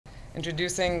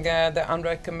introducing the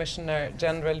UNRWA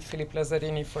Commissioner-General, Philippe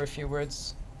Lazzarini, for a few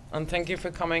words. And thank you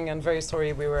for coming, and very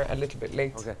sorry we were a little bit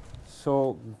late. Okay.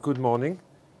 So, good morning.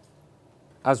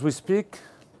 As we speak,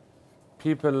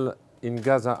 people in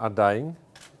Gaza are dying.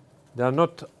 They are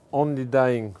not only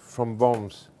dying from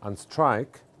bombs and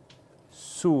strike.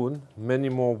 Soon, many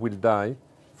more will die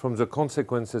from the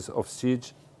consequences of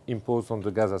siege imposed on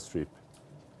the Gaza Strip.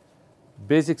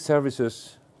 Basic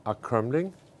services are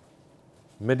crumbling.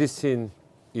 Medicine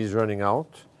is running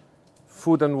out.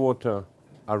 Food and water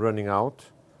are running out.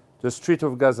 The streets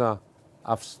of Gaza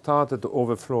have started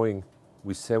overflowing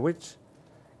with sewage.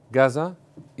 Gaza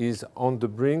is on the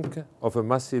brink of a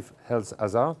massive health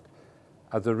hazard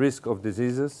as the risk of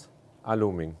diseases are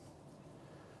looming.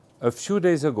 A few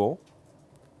days ago,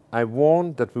 I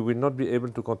warned that we will not be able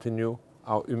to continue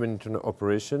our humanitarian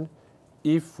operation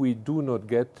if we do not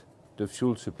get the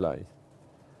fuel supply.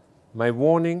 My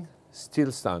warning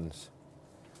still stands.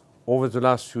 Over the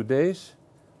last few days,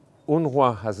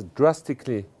 UNRWA has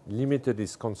drastically limited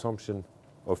its consumption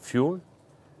of fuel,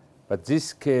 but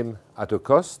this came at a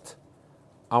cost.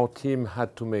 Our team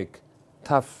had to make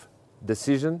tough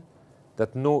decisions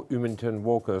that no humanitarian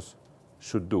workers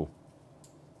should do.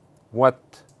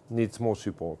 What needs more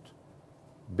support?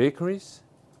 Bakeries,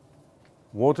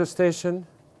 water station,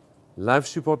 life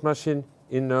support machine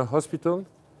in a hospital,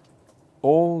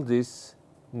 all this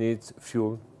needs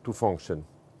fuel to function.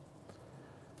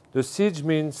 The siege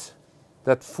means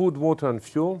that food, water and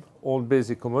fuel, all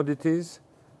basic commodities,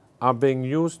 are being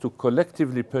used to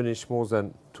collectively punish more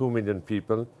than 2 million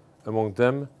people, among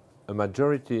them a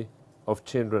majority of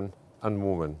children and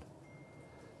women.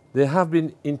 There have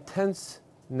been intense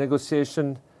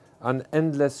negotiations and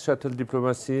endless shuttle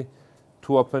diplomacy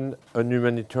to open a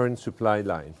humanitarian supply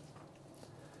line.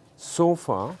 So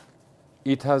far,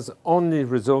 it has only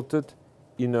resulted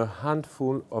in a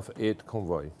handful of aid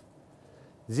convoys.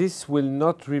 This will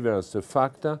not reverse the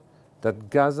fact that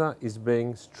Gaza is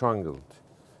being strangled.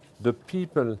 The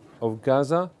people of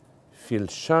Gaza feel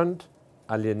shunned,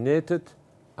 alienated,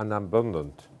 and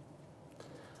abandoned.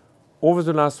 Over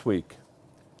the last week,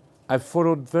 I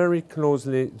followed very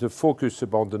closely the focus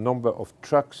about the number of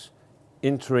trucks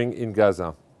entering in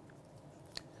Gaza.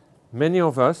 Many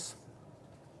of us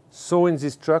saw in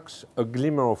these trucks a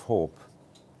glimmer of hope.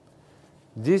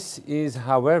 This is,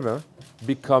 however,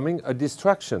 becoming a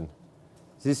distraction.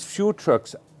 These few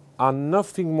trucks are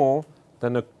nothing more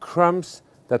than a crumbs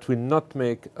that will not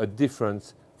make a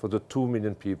difference for the 2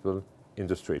 million people in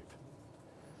the Strip.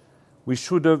 We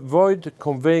should avoid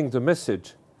conveying the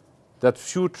message that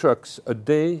few trucks a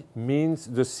day means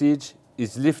the siege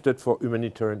is lifted for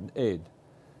humanitarian aid.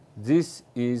 This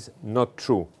is not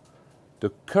true. The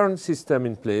current system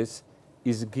in place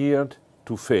is geared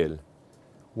to fail.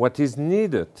 What is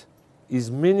needed is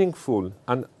meaningful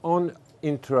and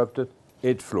uninterrupted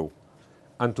aid flow.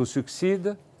 And to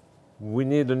succeed, we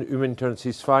need a humanitarian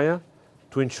ceasefire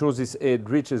to ensure this aid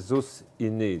reaches those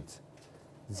in need.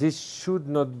 This should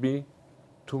not be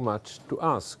too much to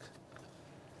ask.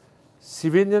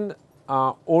 Civilians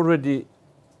are already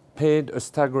paid a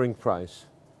staggering price.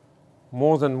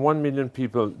 More than 1 million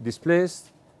people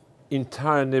displaced,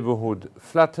 entire neighborhood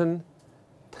flattened,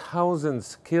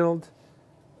 thousands killed,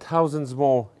 thousands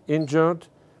more injured,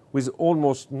 with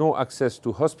almost no access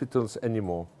to hospitals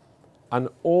anymore. And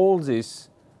all this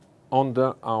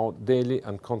under our daily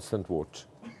and constant watch.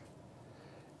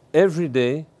 Every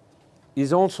day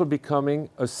is also becoming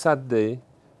a sad day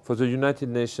for the United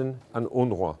Nations and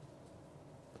UNRWA,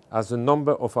 as the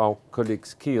number of our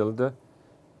colleagues killed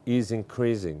is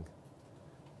increasing.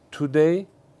 Today,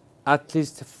 at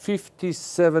least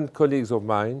 57 colleagues of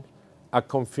mine are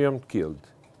confirmed killed.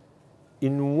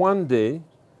 In one day,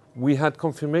 we had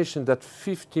confirmation that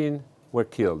 15 were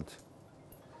killed.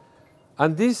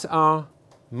 And these are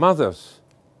mothers,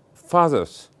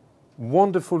 fathers,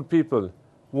 wonderful people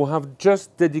who have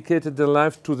just dedicated their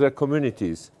life to their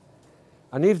communities.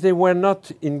 And if they were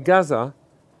not in Gaza,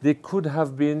 they could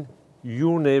have been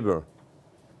your neighbor.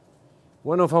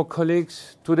 One of our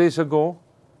colleagues 2 days ago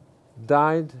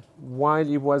died while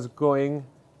he was going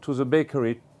to the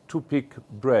bakery to pick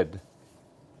bread.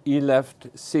 He left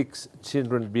 6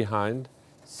 children behind,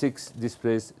 6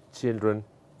 displaced children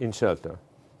in shelter.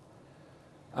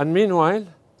 And meanwhile,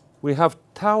 we have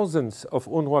thousands of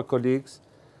UNRWA colleagues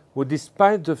who,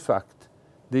 despite the fact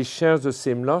they share the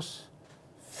same loss,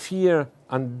 fear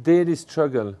and daily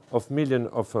struggle of millions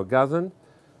of Gazans,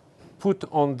 put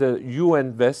on the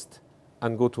UN vest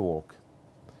and go to work.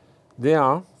 They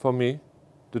are, for me,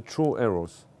 the true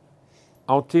heroes.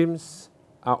 Our teams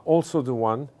are also the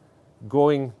ones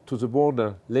going to the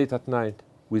border late at night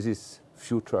with these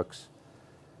few trucks.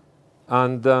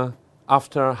 And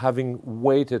after having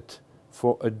waited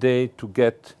for a day to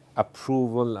get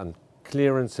approval and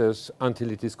clearances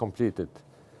until it is completed.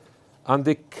 And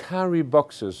they carry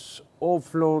boxes,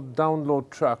 offload, download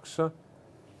trucks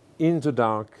in the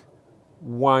dark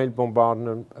while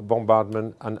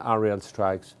bombardment and aerial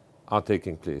strikes are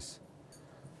taking place.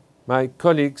 My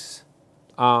colleagues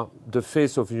are the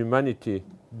face of humanity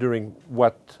during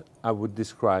what I would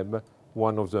describe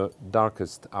one of the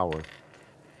darkest hours.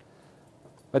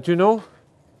 But you know,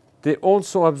 they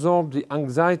also absorb the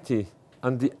anxiety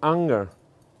and the anger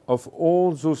of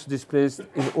all those displaced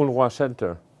in UNRWA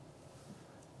shelter.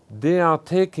 They are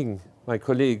taking, my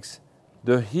colleagues,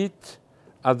 the heat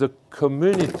as the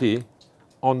community,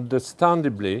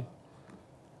 understandably,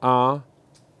 are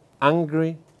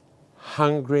angry,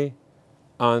 hungry,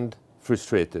 and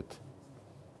frustrated.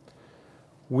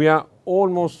 We are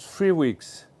almost 3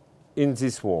 weeks in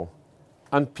this war,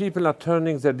 and people are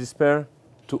turning their despair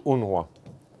to UNRWA.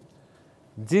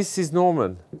 This is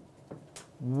normal.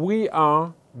 We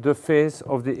are the face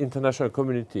of the international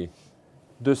community,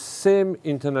 the same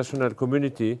international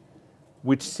community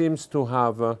which seems to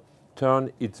have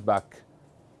turned its back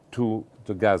to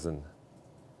the Gazan.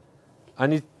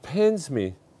 And it pains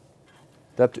me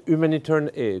that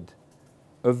humanitarian aid,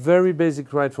 a very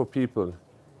basic right for people,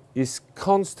 is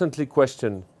constantly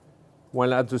questioned,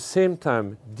 while at the same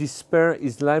time despair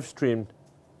is live-streamed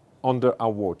under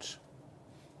our watch.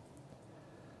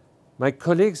 My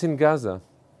colleagues in Gaza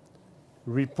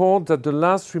report that the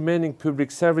last remaining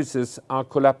public services are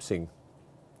collapsing.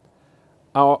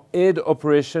 Our aid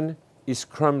operation is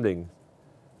crumbling.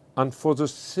 And for the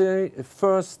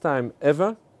first time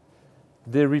ever,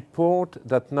 they report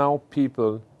that now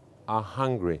people are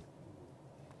hungry.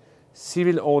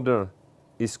 Civil order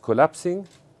is collapsing,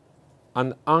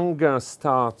 and anger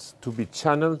starts to be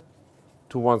channeled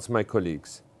towards my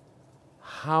colleagues.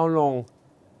 How long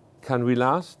can we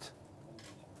last?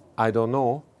 I don't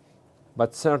know,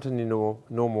 but certainly no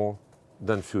more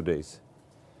than a few days.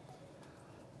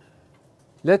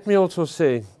 Let me also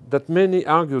say that many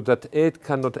argue that aid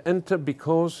cannot enter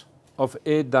because of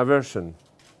aid diversion.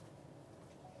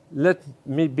 Let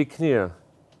me be clear.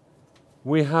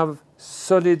 We have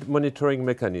solid monitoring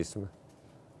mechanism.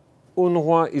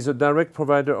 UNRWA is a direct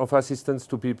provider of assistance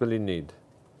to people in need.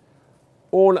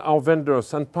 All our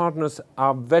vendors and partners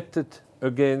are vetted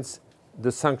against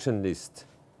the sanction list.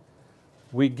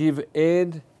 We give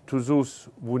aid to those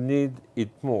who need it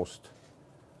most.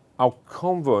 Our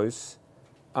convoys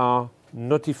are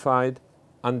notified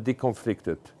and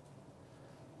deconflicted.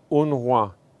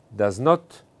 UNRWA does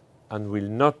not and will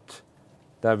not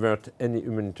divert any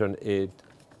humanitarian aid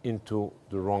into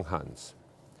the wrong hands.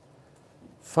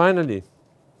 Finally,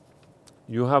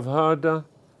 you have heard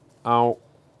our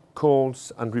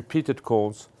calls and repeated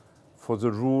calls for the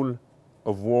rule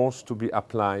of wars to be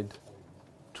applied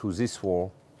to this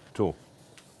war too.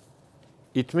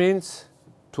 It means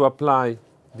to apply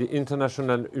the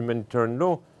international humanitarian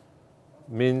law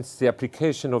means the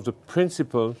application of the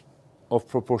principle of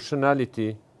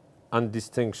proportionality and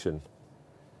distinction.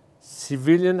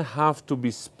 Civilians have to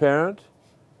be spared.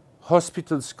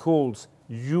 Hospitals, schools,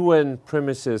 UN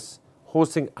premises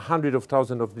hosting hundreds of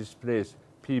thousands of displaced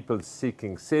people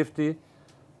seeking safety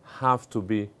have to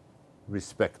be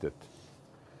respected.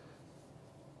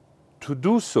 To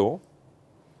do so,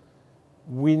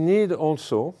 we need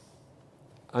also,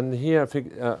 and here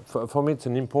for me it's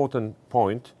an important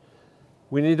point,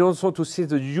 we need also to see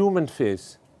the human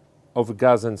face of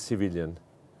Gazan civilian.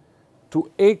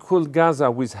 To equal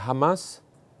Gaza with Hamas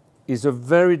is a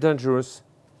very dangerous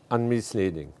and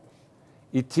misleading.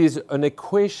 It is an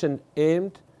equation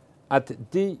aimed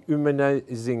at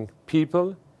dehumanizing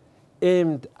people,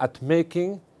 aimed at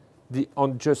making the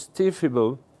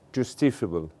unjustifiable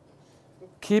justifiable.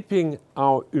 Keeping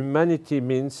our humanity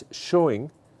means showing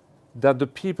that the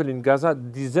people in Gaza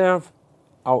deserve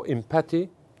our empathy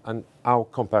and our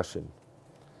compassion.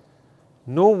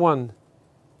 No one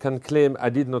can claim I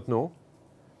did not know,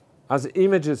 as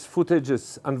images,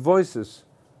 footages, and voices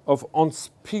of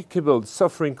unspeakable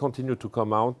suffering continue to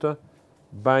come out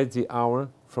by the hour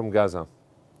from Gaza.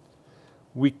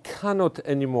 We cannot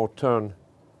anymore turn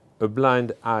a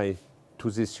blind eye to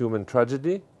this human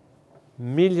tragedy.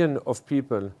 Millions of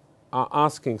people are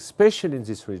asking, especially in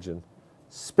this region,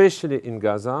 especially in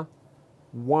Gaza,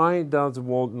 why does the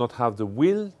world not have the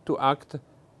will to act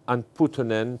and put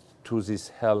an end to this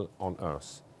hell on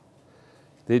earth?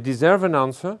 They deserve an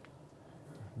answer.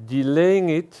 Delaying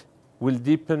it will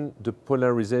deepen the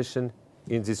polarization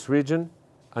in this region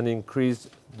and increase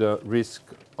the risk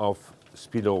of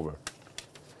spillover.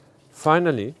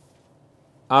 Finally,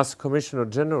 As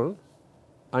Commissioner-General,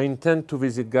 I intend to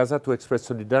visit Gaza to express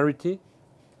solidarity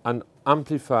and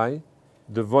amplify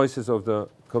the voices of the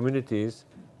communities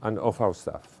and of our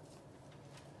staff.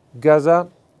 Gaza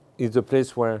is the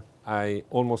place where I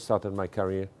almost started my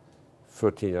career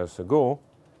 30 years ago,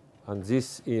 and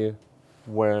this is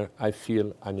where I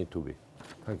feel I need to be.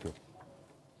 Thank you.